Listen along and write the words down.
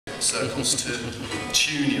circles to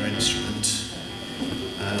tune your instrument.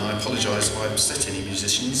 And I apologise if I upset any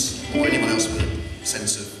musicians or anyone else with a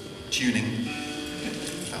sense of tuning.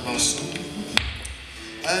 That last song.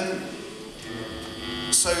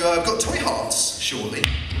 So I've got Toy Hearts shortly.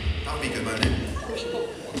 That'll be good, won't it?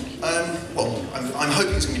 Well, I'm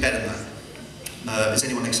hoping it's going to be better than that. Is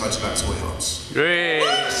anyone excited about Toy Hearts? Great!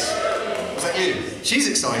 Was that you? She's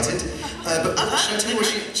excited. But should I tell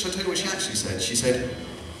you what she actually said? She said,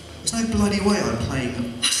 "There's no bloody way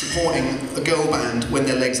I'm supporting a girl band when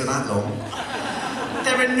their legs are that long."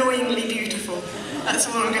 They're annoyingly beautiful. That's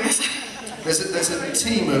all I'm going to say. There's a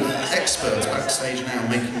team of experts backstage now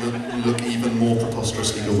making them look even more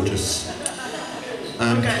preposterously gorgeous.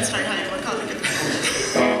 I'm going straight home. I can't look at them.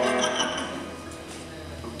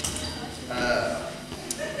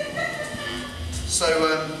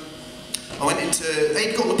 I went into.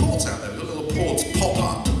 They've got Laporte's out there. We've got Laporte's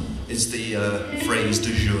pop-up is the phrase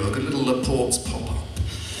du jour. Got a little Laporte's pop-up,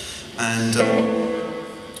 and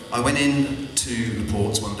I went in to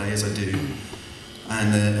Laporte's one day, as I do,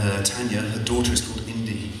 and Tanya, her daughter, is called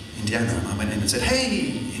Indiana, and I went in and said,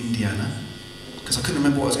 "Hey, Indiana," because I couldn't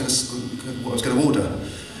remember what I was going to order,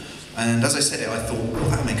 and as I said it, I thought, well,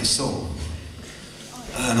 that'll make a song.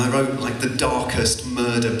 And I wrote like the darkest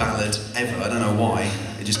murder ballad ever. I don't know why,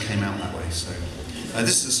 it just came out that way. So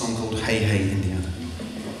this is a song called Hey Hey Indiana.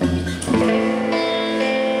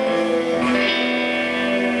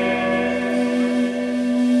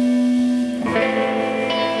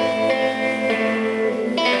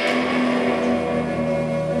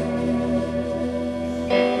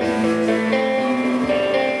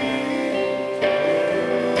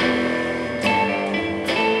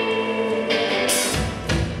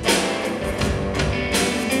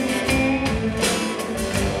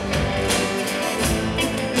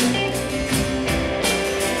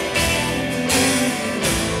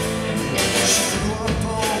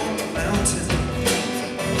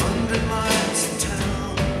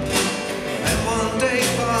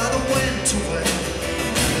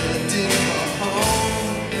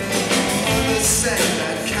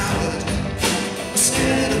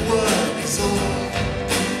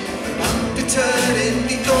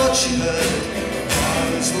 She heard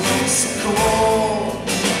I was lost call.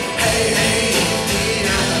 Hey, hey,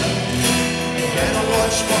 Indiana, you better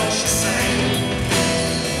watch what you say.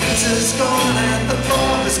 Winter's gone and the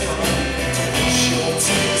fall has come to wash your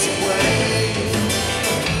tears away.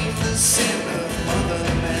 Leave the sin of mother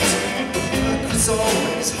met. The work was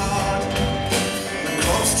always hard. The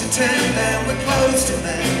crops to tend and the clothes to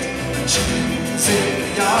mend, and chickens in the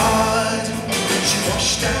yard. She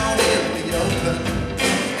washed down in the open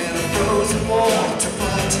frozen water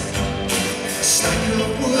pot. A stack of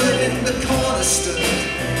wood in the corner stood,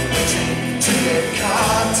 waiting to get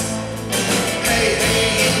caught. Hey, hey,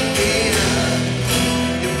 Indiana,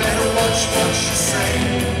 you better watch what you say.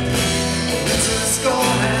 The winter's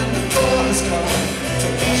gone and the thaw has come to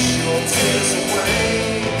wash your tears away.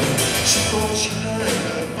 She thought she heard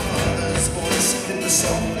her father's voice in the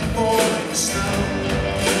softly falling snow.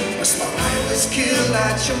 A spy was killed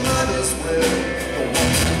at your mother's will. The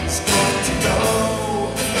woman's got to go.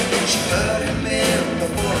 She heard him in the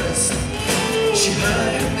forest. She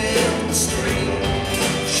heard him in the stream.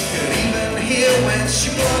 She could even hear when she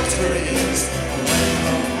blocked her ears and when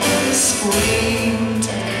her mother screamed.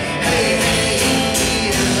 Hey, hey,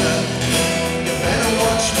 Indiana, you better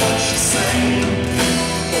watch what you say.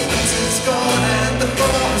 The winter's gone and the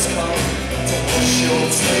thaw has come to wash your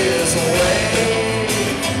tears away.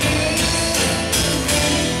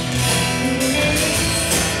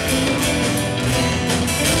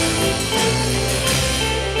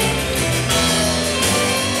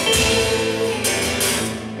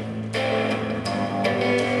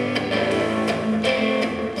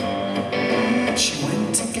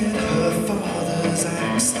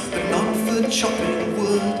 Chopping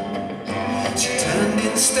wood, she turned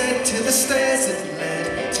instead to the stairs that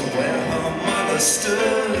led to where her mother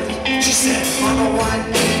stood. She said, "Mother, why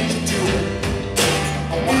did you do it?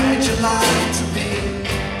 Or why'd you lie to me?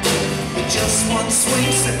 With just one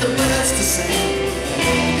swing set the birds to sing,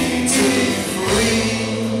 need to be free."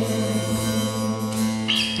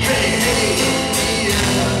 Hey, hey,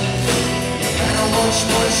 Indiana, you better watch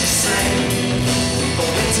what you say. The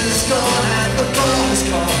winter's gone and the fall has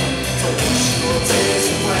come to wash your tears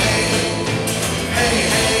away. Hey,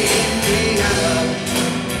 hey, Indiana,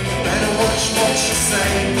 better watch what you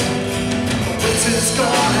say. The winter's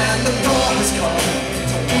gone and the thaw has come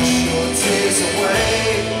to wash your tears away.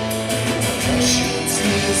 To wash your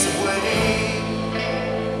tears away.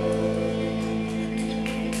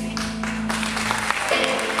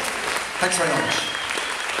 Thanks very much.